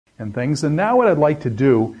and things. And now what I'd like to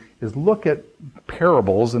do is look at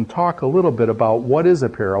parables and talk a little bit about what is a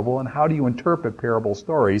parable and how do you interpret parable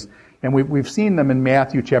stories. And we've seen them in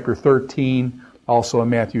Matthew chapter 13, also in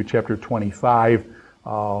Matthew chapter 25,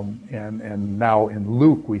 and now in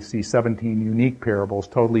Luke we see 17 unique parables,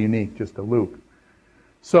 totally unique just to Luke.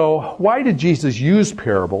 So why did Jesus use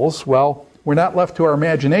parables? Well, we're not left to our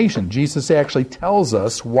imagination. Jesus actually tells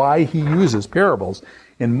us why he uses parables.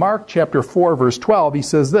 In Mark chapter 4, verse 12, he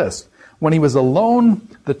says this, "When he was alone,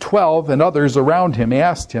 the 12 and others around him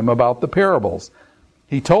asked him about the parables.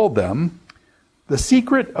 He told them, 'The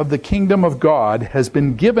secret of the kingdom of God has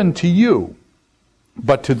been given to you,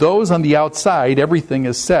 but to those on the outside everything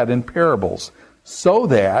is said in parables, so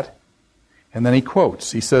that,'" and then he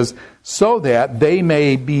quotes, he says, "so that they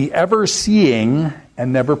may be ever seeing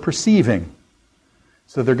and never perceiving."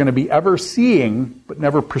 So they're going to be ever seeing but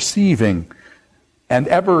never perceiving, and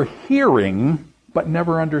ever hearing but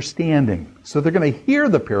never understanding. So they're going to hear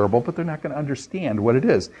the parable, but they're not going to understand what it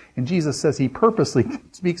is. And Jesus says he purposely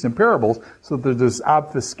speaks in parables so that there's this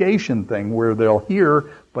obfuscation thing where they'll hear,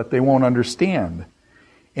 but they won't understand.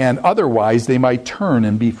 And otherwise, they might turn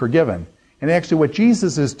and be forgiven. And actually what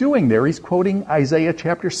Jesus is doing there, he's quoting Isaiah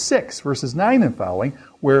chapter 6, verses 9 and following,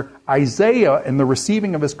 where Isaiah, in the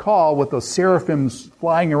receiving of his call, with those seraphims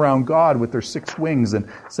flying around God with their 6 wings and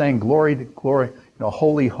saying, "Glory to glory,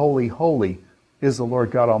 holy, holy, holy is the Lord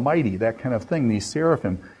God Almighty," that kind of thing, these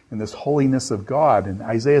seraphim, and this holiness of God. And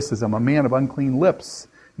Isaiah says, "I'm a man of unclean lips,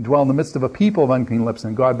 and dwell in the midst of a people of unclean lips."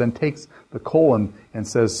 And God then takes the coal and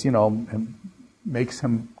says, and makes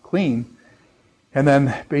him clean. And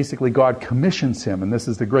then basically God commissions him, and this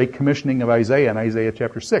is the great commissioning of Isaiah in Isaiah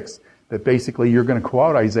chapter 6, that basically you're going to go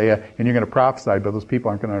out, Isaiah, and you're going to prophesy, but those people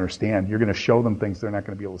aren't going to understand. You're going to show them things they're not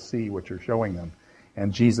going to be able to see what you're showing them.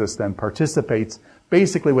 And Jesus then participates.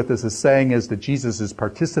 Basically what this is saying is that Jesus is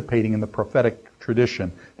participating in the prophetic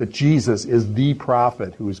tradition, that Jesus is the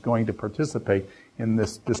prophet who is going to participate in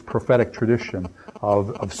this prophetic tradition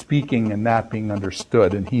of speaking and not being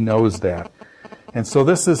understood, and he knows that. And so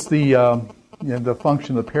this is the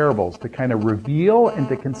function of the parables, to kind of reveal and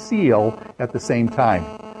to conceal at the same time.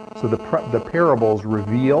 So the parables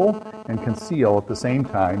reveal and conceal at the same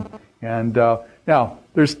time. And now,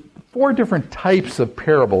 there's 4 different types of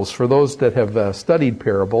parables. For those that have studied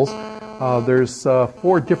parables, there's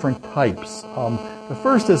 4 different types. The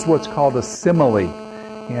first is what's called a simile.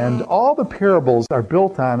 And all the parables are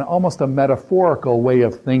built on almost a metaphorical way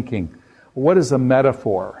of thinking. What is a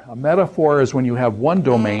metaphor? A metaphor is when you have one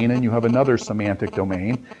domain and you have another semantic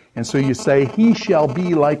domain. And so you say, "He shall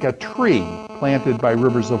be like a tree planted by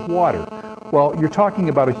rivers of water." Well, you're talking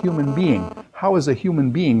about a human being. How is a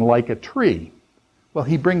human being like a tree? Well,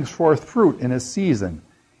 he brings forth fruit in his season,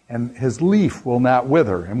 and his leaf will not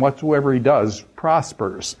wither, and whatsoever he does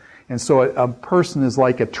prospers. And so a person is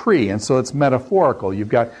like a tree, and so it's metaphorical. You've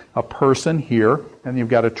got a person here, and you've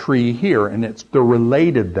got a tree here, and they're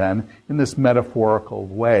related then in this metaphorical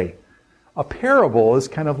way. A parable is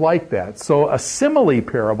kind of like that. So a simile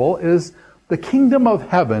parable is the kingdom of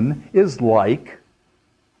heaven is like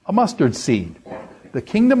a mustard seed. The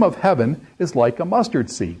kingdom of heaven is like a mustard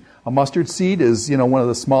seed. A mustard seed is, one of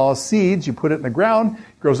the smallest seeds. You put it in the ground,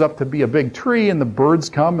 it grows up to be a big tree, and the birds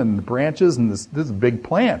come and the branches, and this is a big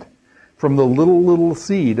plant. From the little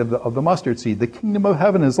seed of the mustard seed. The kingdom of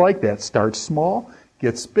heaven is like that. Starts small,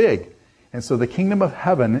 gets big. And so the kingdom of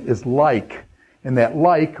heaven is like, and that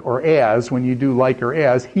like or as, when you do like or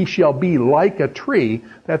as, he shall be like a tree,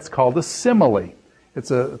 that's called a simile.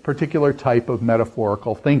 It's a particular type of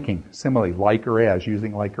metaphorical thinking. Simile, like or as,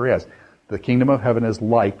 using like or as. The kingdom of heaven is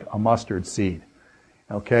like a mustard seed.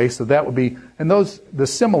 Okay, so that would be, and the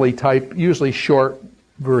simile type, usually short,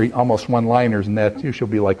 very almost one-liners, and that too shall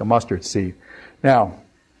be like a mustard seed. Now,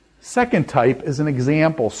 second type is an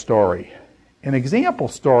example story. An example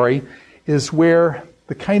story is where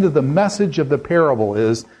the message of the parable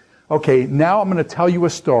is, okay, now I'm going to tell you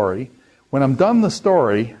a story. When I'm done the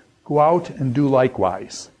story, go out and do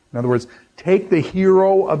likewise. In other words, take the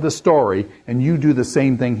hero of the story and you do the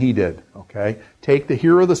same thing he did. Okay? Take the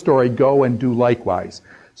hero of the story, go and do likewise.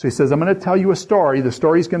 So he says, I'm going to tell you a story. The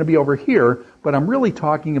story's going to be over here, but I'm really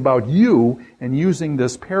talking about you and using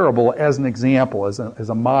this parable as an example, as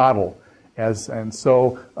a model. And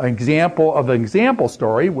so an example of an example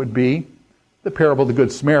story would be the parable of the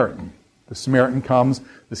Good Samaritan. The Samaritan comes,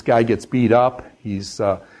 this guy gets beat up, he's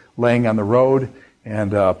laying on the road,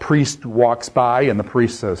 and a priest walks by, and the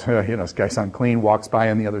priest says, this guy's unclean, walks by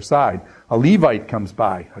on the other side. A Levite comes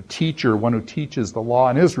by, a teacher, one who teaches the law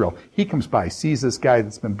in Israel. He comes by, sees this guy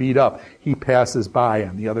that's been beat up. He passes by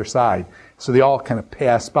on the other side. So they all kind of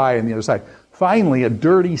pass by on the other side. Finally, a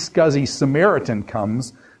dirty, scuzzy Samaritan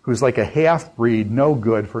comes, who's like a half-breed, no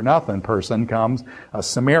good for nothing person comes. A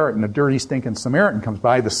Samaritan, a dirty, stinking Samaritan comes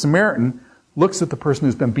by. The Samaritan looks at the person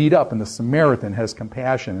who's been beat up, and the Samaritan has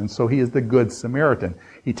compassion, and so he is the good Samaritan.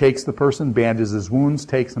 He takes the person, bandages his wounds,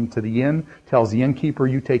 takes him to the inn, tells the innkeeper,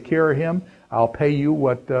 you take care of him, I'll pay you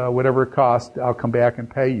whatever it costs, I'll come back and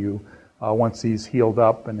pay you once he's healed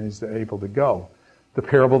up and is able to go. The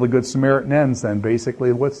parable of the Good Samaritan ends then.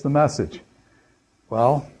 Basically, what's the message?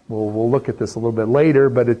 Well, we'll look at this a little bit later,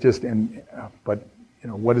 but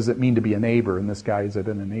what does it mean to be a neighbor? And this guy has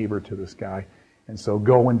been a neighbor to this guy. And so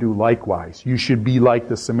go and do likewise. You should be like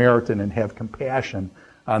the Samaritan and have compassion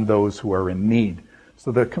on those who are in need.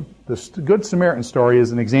 So the Good Samaritan story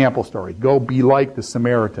is an example story. Go be like the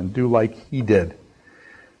Samaritan. Do like he did.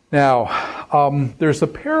 Now, there's a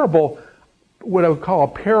parable, what I would call a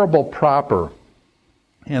parable proper.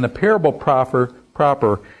 And a parable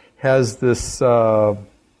proper has this,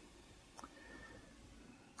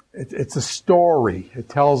 it's a story. It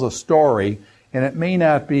tells a story, and it may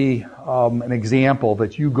not be an example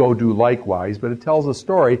that you go do likewise, but it tells a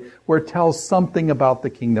story where it tells something about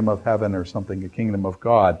the kingdom of heaven or something, the kingdom of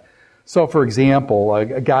God. So, for example,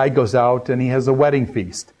 a guy goes out and he has a wedding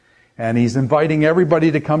feast, and he's inviting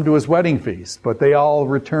everybody to come to his wedding feast, but they all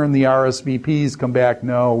return the RSVPs, come back,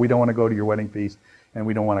 no, we don't want to go to your wedding feast, and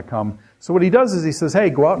we don't want to come. So what he does is he says,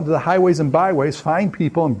 hey, go out into the highways and byways, find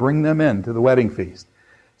people and bring them in to the wedding feast.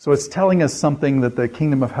 So it's telling us something that the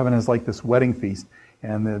kingdom of heaven is like this wedding feast,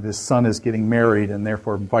 and this son is getting married, and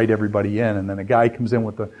therefore invite everybody in. And then a guy comes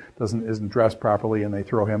in isn't dressed properly, and they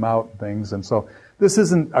throw him out and things. And so this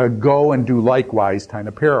isn't a go and do likewise kind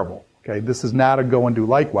of parable. Okay, this is not a go and do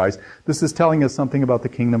likewise. This is telling us something about the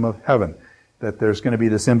kingdom of heaven, that there's going to be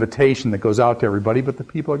this invitation that goes out to everybody, but the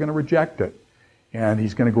people are going to reject it. And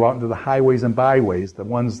he's going to go out into the highways and byways, the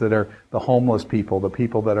ones that are the homeless people, the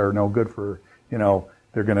people that are no good for,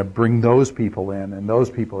 they're going to bring those people in, and those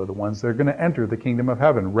people are the ones that are going to enter the kingdom of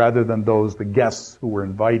heaven, rather than the guests who were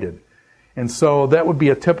invited. And so that would be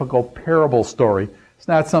a typical parable story. It's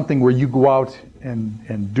not something where you go out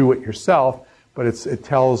and do it yourself, but it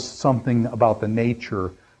tells something about the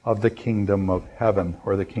nature of the kingdom of heaven,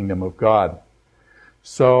 or the kingdom of God.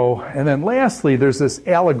 So, and then lastly, there's this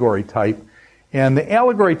allegory type. And the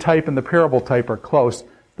allegory type and the parable type are close.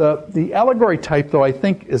 The allegory type, though, I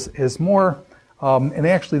think is more, and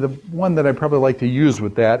actually the one that I'd probably like to use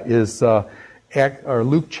with that is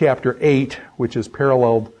Luke chapter 8, which is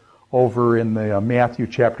paralleled over in the Matthew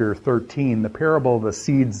chapter 13, the parable of the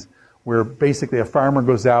seeds, where basically a farmer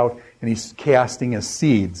goes out and he's casting his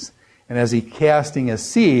seeds. And as he's casting his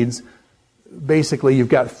seeds, basically you've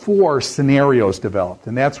got 4 scenarios developed.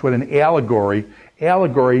 And that's what an allegory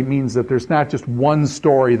means, that there's not just one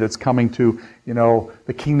story that's coming to,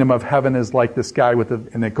 the kingdom of heaven is like this guy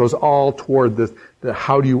and it goes all toward the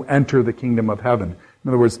how do you enter the kingdom of heaven. In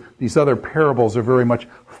other words, these other parables are very much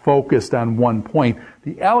focused on one point.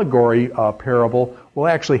 The allegory parable will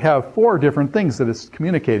actually have 4 different things that it's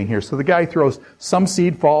communicating here. So the guy throws, some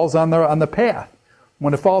seed falls on the path.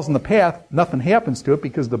 When it falls on the path, nothing happens to it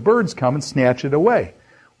because the birds come and snatch it away.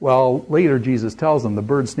 Well, later Jesus tells them the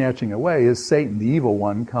bird snatching away is Satan, the evil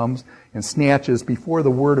one, comes and snatches before the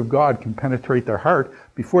word of God can penetrate their heart,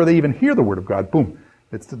 before they even hear the word of God. Boom.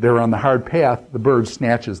 They're on the hard path, the bird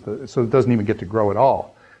snatches, so it doesn't even get to grow at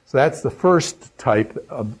all. So that's the first type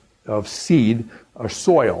of seed, or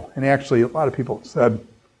soil. And actually, a lot of people said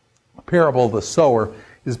the parable of the sower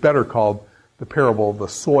is better called the parable of the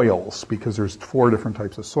soils, because there's 4 different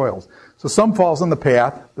types of soils. So some falls on the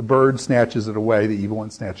path, the bird snatches it away, the evil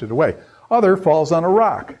one snatches it away. Other falls on a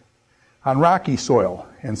rock, on rocky soil.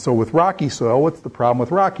 And so with rocky soil, what's the problem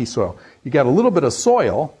with rocky soil? You got a little bit of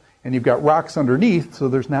soil, and you've got rocks underneath, so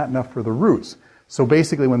there's not enough for the roots. So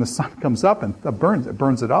basically when the sun comes up and it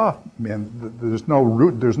burns it off, and there's no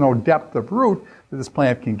root, there's no depth of root that this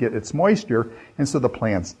plant can get its moisture, and so the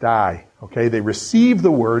plants die. Okay, they receive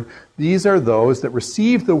the word. These are those that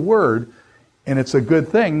receive the word, and it's a good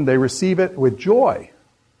thing. They receive it with joy.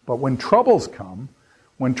 But when troubles come,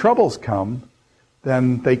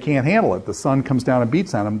 then they can't handle it. The sun comes down and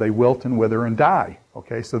beats on them. They wilt and wither and die.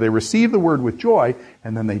 Okay, so they receive the word with joy,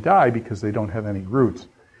 and then they die because they don't have any roots.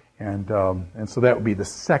 And so that would be the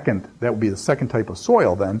second type of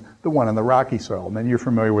soil then, the one in the rocky soil. And then you're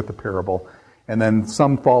familiar with the parable. And then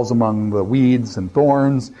some falls among the weeds and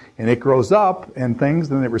thorns, and it grows up and things,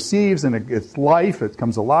 and it receives, and it gets life, it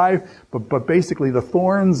comes alive. But basically the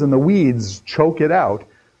thorns and the weeds choke it out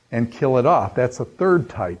and kill it off. That's a third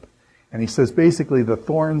type. And he says basically the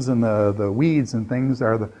thorns and the weeds and things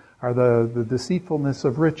are are the deceitfulness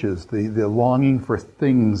of riches, the longing for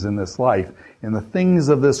things in this life, and the things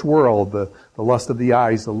of this world, the lust of the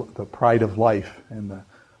eyes, the pride of life, and the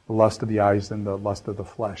lust of the eyes and the lust of the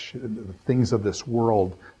flesh. The things of this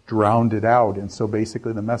world drowned it out, and so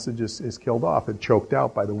basically the message is killed off and choked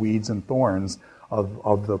out by the weeds and thorns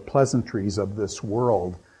of the pleasantries of this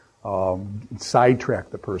world.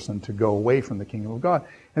 Sidetrack the person to go away from the kingdom of God.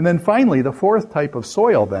 And then finally, the fourth type of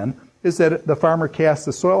soil then is that the farmer casts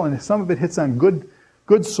the soil, and some of it hits on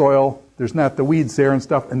good soil. There's not the weeds there and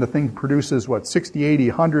stuff, and the thing produces, 60, 80,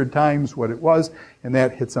 100 times what it was, and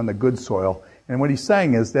that hits on the good soil. And what he's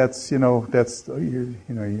saying is you want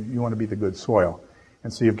to be the good soil.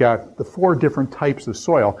 And so you've got the four different types of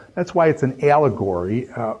soil. That's why it's an allegory.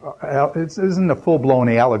 It isn't a full-blown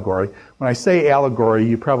allegory. When I say allegory,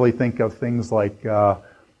 you probably think of things like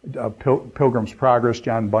Pilgrim's Progress,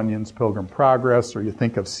 John Bunyan's Pilgrim Progress, or you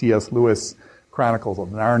think of C.S. Lewis' Chronicles of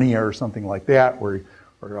Narnia or something like that, or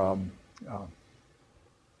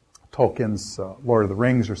Tolkien's Lord of the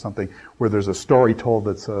Rings or something, where there's a story told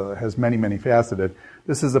that has many, many faceted.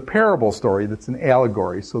 This is a parable story that's an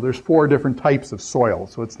allegory. So there's four different types of soil.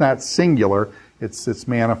 So it's not singular, it's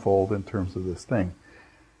manifold in terms of this thing.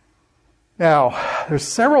 Now, there's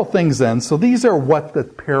several things then. So these are what the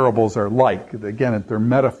parables are like. Again, they're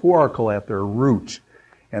metaphorical at their root.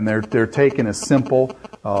 And they're taken as simple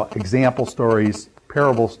example stories,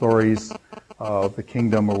 parable stories of the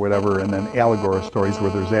kingdom or whatever, and then allegory stories where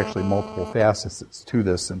there's actually multiple facets to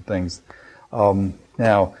this and things. Now,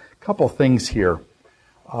 a couple things here.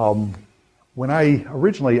 When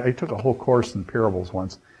I took a whole course in parables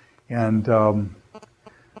once, and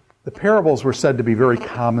the parables were said to be very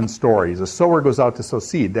common stories. A sower goes out to sow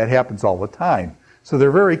seed. That happens all the time. So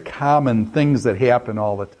they're very common things that happen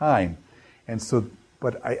all the time. And so,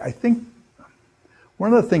 but I think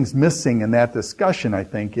one of the things missing in that discussion, I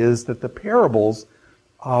think, is that the parables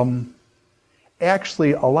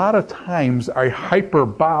actually a lot of times are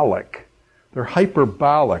hyperbolic. They're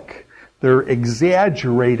hyperbolic. They're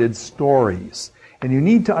exaggerated stories. And you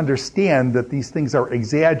need to understand that these things are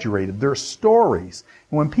exaggerated. They're stories.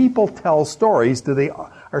 And when people tell stories,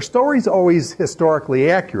 are stories always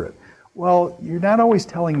historically accurate? Well, you're not always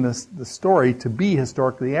telling the story to be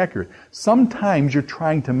historically accurate. Sometimes you're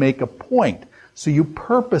trying to make a point. So you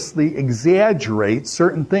purposely exaggerate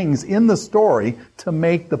certain things in the story to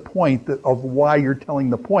make the point of why you're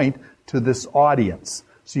telling the point to this audience.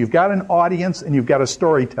 So you've got an audience and you've got a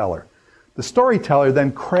storyteller. The storyteller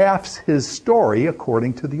then crafts his story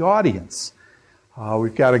according to the audience.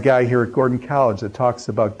 We've got a guy here at Gordon College that talks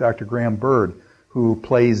about Dr. Graham Bird, who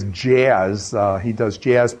plays jazz. He does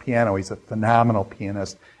jazz piano. He's a phenomenal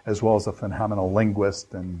pianist, as well as a phenomenal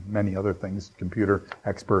linguist and many other things, computer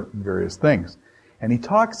expert in various things. And he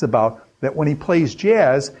talks about that when he plays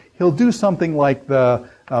jazz, he'll do something like the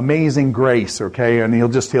Amazing Grace, okay? And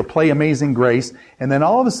he'll play Amazing Grace, and then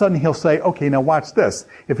all of a sudden he'll say, okay, now watch this.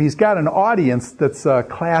 If he's got an audience that's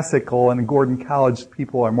classical, and in Gordon College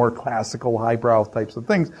people are more classical, highbrow types of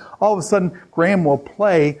things, all of a sudden Graham will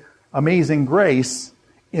play Amazing Grace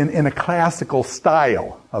in a classical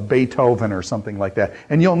style, a Beethoven or something like that.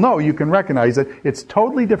 And you can recognize it. It's a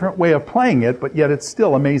totally different way of playing it, but yet it's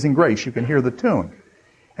still Amazing Grace. You can hear the tune.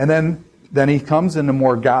 And then he comes in a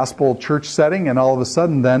more gospel church setting, and all of a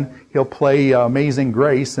sudden then he'll play Amazing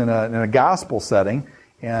Grace in a gospel setting.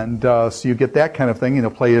 And so you get that kind of thing, and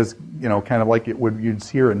he'll play as, kind of like you'd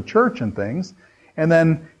hear in church and things. And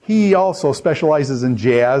then he also specializes in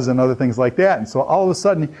jazz and other things like that. And so all of a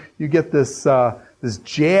sudden you get this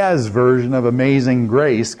jazz version of Amazing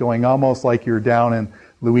Grace going almost like you're down in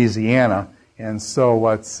Louisiana. And so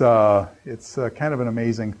it's kind of an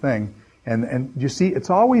amazing thing. And you see, it's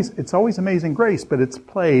always Amazing Grace, but it's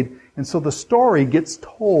played, and so the story gets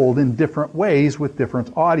told in different ways with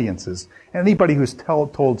different audiences. Anybody who's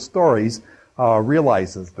told stories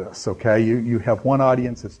realizes this. Okay, you have one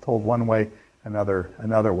audience, it's told one way, another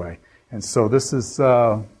way, and so this is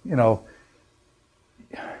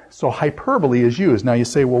so hyperbole is used. Now you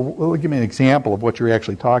say, well, give me an example of what you're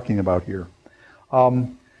actually talking about here. Let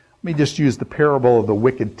me just use the parable of the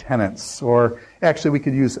wicked tenants. Or actually,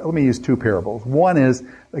 let me use two parables. One is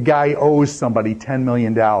a guy owes somebody $10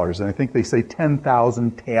 million, and I think they say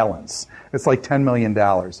 10,000 talents. It's like $10 million.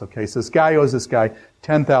 Okay, so this guy owes this guy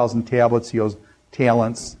 10,000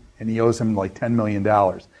 talents, and he owes him like $10 million.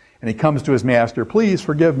 And he comes to his master, please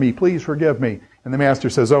forgive me, please forgive me. And the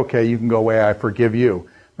master says, okay, you can go away, I forgive you.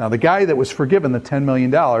 Now the guy that was forgiven the $10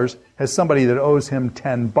 million has somebody that owes him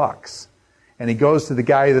 $10. And he goes to the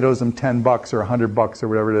guy that owes him $10 or $100 or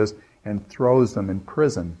whatever it is, and throws them in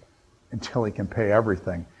prison until he can pay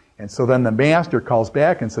everything. And so then the master calls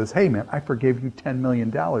back and says, hey man, I forgave you $10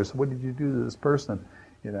 million. What did you do to this person?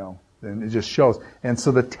 And it just shows. And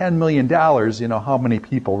so the $10 million, how many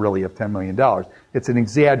people really have $10 million? It's an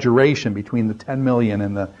exaggeration between the $10 million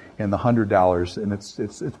and the $100, and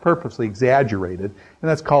it's purposely exaggerated. And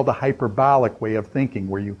that's called the hyperbolic way of thinking,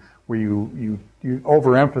 where you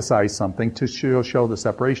overemphasize something to show the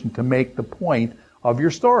separation, to make the point of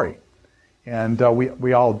your story. And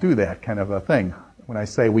we all do that kind of a thing. When I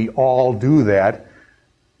say we all do that,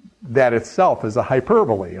 that itself is a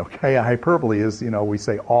hyperbole, okay? A hyperbole is, we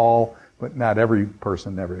say all, but not every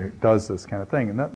person ever does this kind of thing. And